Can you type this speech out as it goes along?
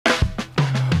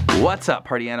What's up,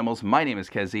 party animals? My name is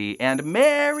Kezi, and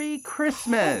Merry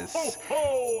Christmas!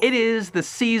 It is the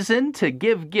season to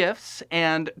give gifts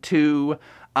and to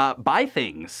buy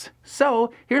things.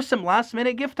 So here's some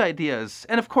last-minute gift ideas.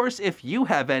 And of course, if you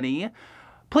have any,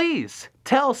 please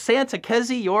tell Santa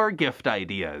Kezi your gift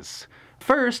ideas.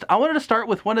 First, I wanted to start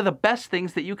with one of the best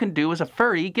things that you can do as a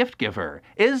furry gift giver,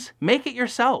 is make it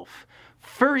yourself.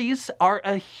 Furries are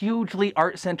a hugely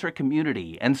art-centric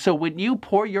community, and so when you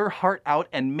pour your heart out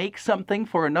and make something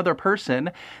for another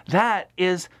person, that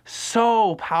is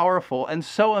so powerful and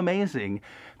so amazing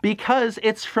because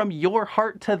it's from your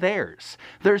heart to theirs.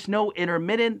 There's no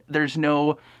intermittent, there's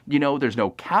no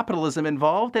capitalism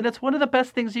involved, and it's one of the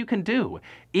best things you can do.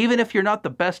 Even if you're not the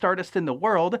best artist in the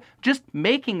world, just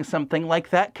making something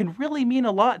like that can really mean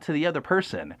a lot to the other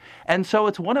person. And so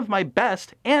it's one of my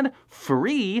best and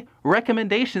free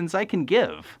recommendations I can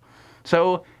give.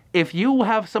 So if you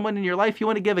have someone in your life you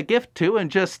want to give a gift to and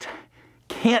just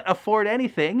can't afford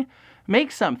anything,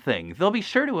 make something. They'll be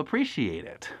sure to appreciate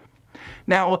it.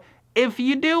 Now, if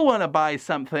you do want to buy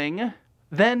something,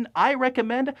 then I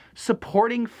recommend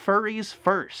supporting furries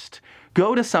first.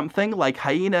 Go to something like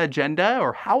Hyena Agenda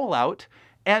or Howl Out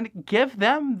and give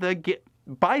them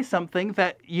buy something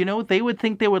that, they would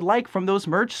think they would like from those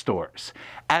merch stores.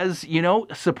 As,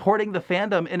 supporting the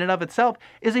fandom in and of itself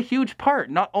is a huge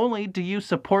part. Not only do you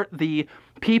support the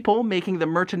people making the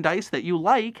merchandise that you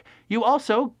like, you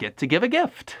also get to give a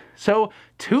gift. So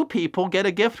 2 people get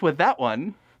a gift with that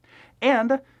one.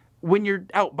 And when you're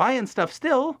out buying stuff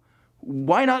still,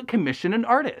 why not commission an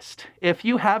artist? If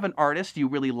you have an artist you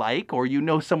really like or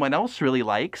someone else really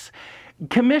likes,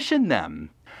 commission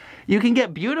them. You can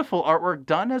get beautiful artwork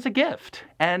done as a gift.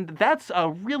 And that's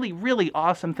a really, really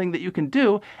awesome thing that you can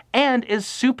do and is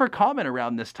super common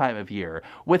around this time of year.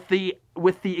 With the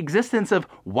existence of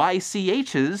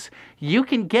YCHs, you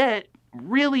can get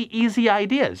really easy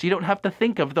ideas. You don't have to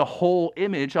think of the whole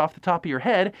image off the top of your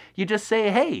head. You just say,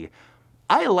 hey,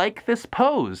 I like this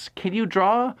pose. Can you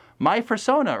draw my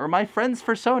fursona or my friend's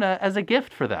fursona as a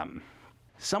gift for them?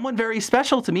 Someone very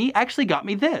special to me actually got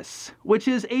me this, which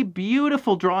is a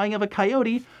beautiful drawing of a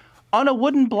coyote on a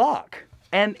wooden block.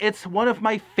 And it's one of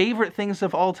my favorite things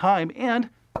of all time and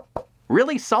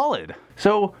really solid.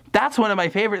 So that's one of my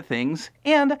favorite things.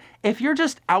 And if you're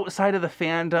just outside of the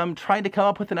fandom trying to come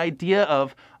up with an idea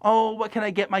of, oh, what can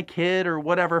I get my kid or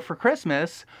whatever for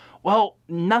Christmas? Well,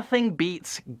 nothing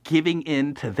beats giving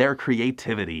in to their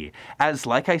creativity. As,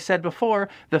 like I said before,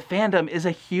 the fandom is a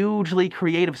hugely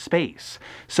creative space.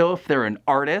 So if they're an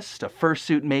artist, a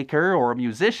fursuit maker, or a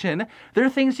musician, there are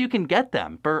things you can get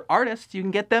them. For artists, you can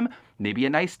get them maybe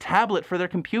a nice tablet for their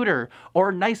computer,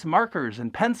 or nice markers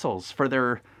and pencils for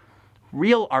their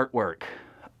real artwork.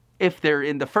 If they're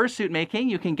into fursuit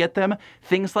making, you can get them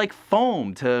things like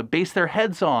foam to base their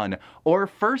heads on, or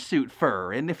fursuit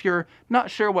fur. And if you're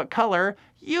not sure what color,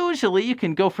 usually you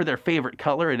can go for their favorite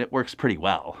color and it works pretty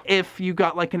well. If you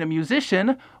got like a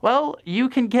musician, well, you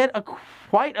can get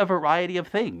quite a variety of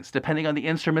things depending on the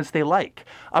instruments they like.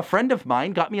 A friend of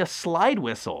mine got me a slide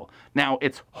whistle. Now,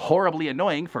 it's horribly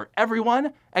annoying for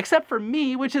everyone except for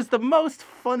me, which is the most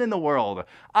fun in the world.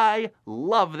 I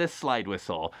love this slide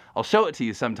whistle. I'll show it to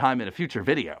you sometime in a future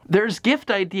video. There's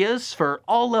gift ideas for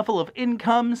all level of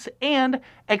incomes and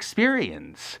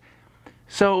experience.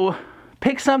 So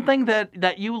pick something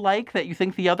that you like, that you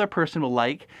think the other person will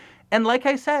like. And like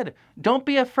I said, don't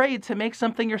be afraid to make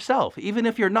something yourself. Even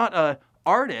if you're not an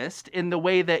artist in the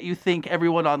way that you think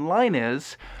everyone online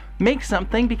is, make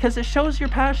something because it shows your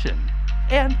passion.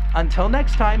 And until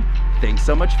next time, thanks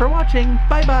so much for watching.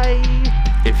 Bye-bye.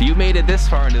 If you made it this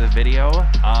far into the video,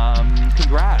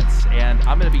 congrats. And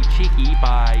I'm gonna be cheeky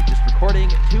by just recording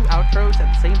 2 outros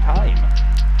at the same time.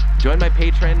 Join my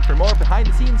Patron for more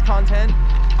behind-the-scenes content,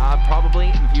 probably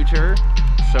in the future.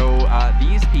 So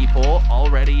these people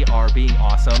already are being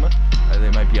awesome. They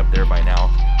might be up there by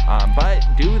now. But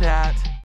do that.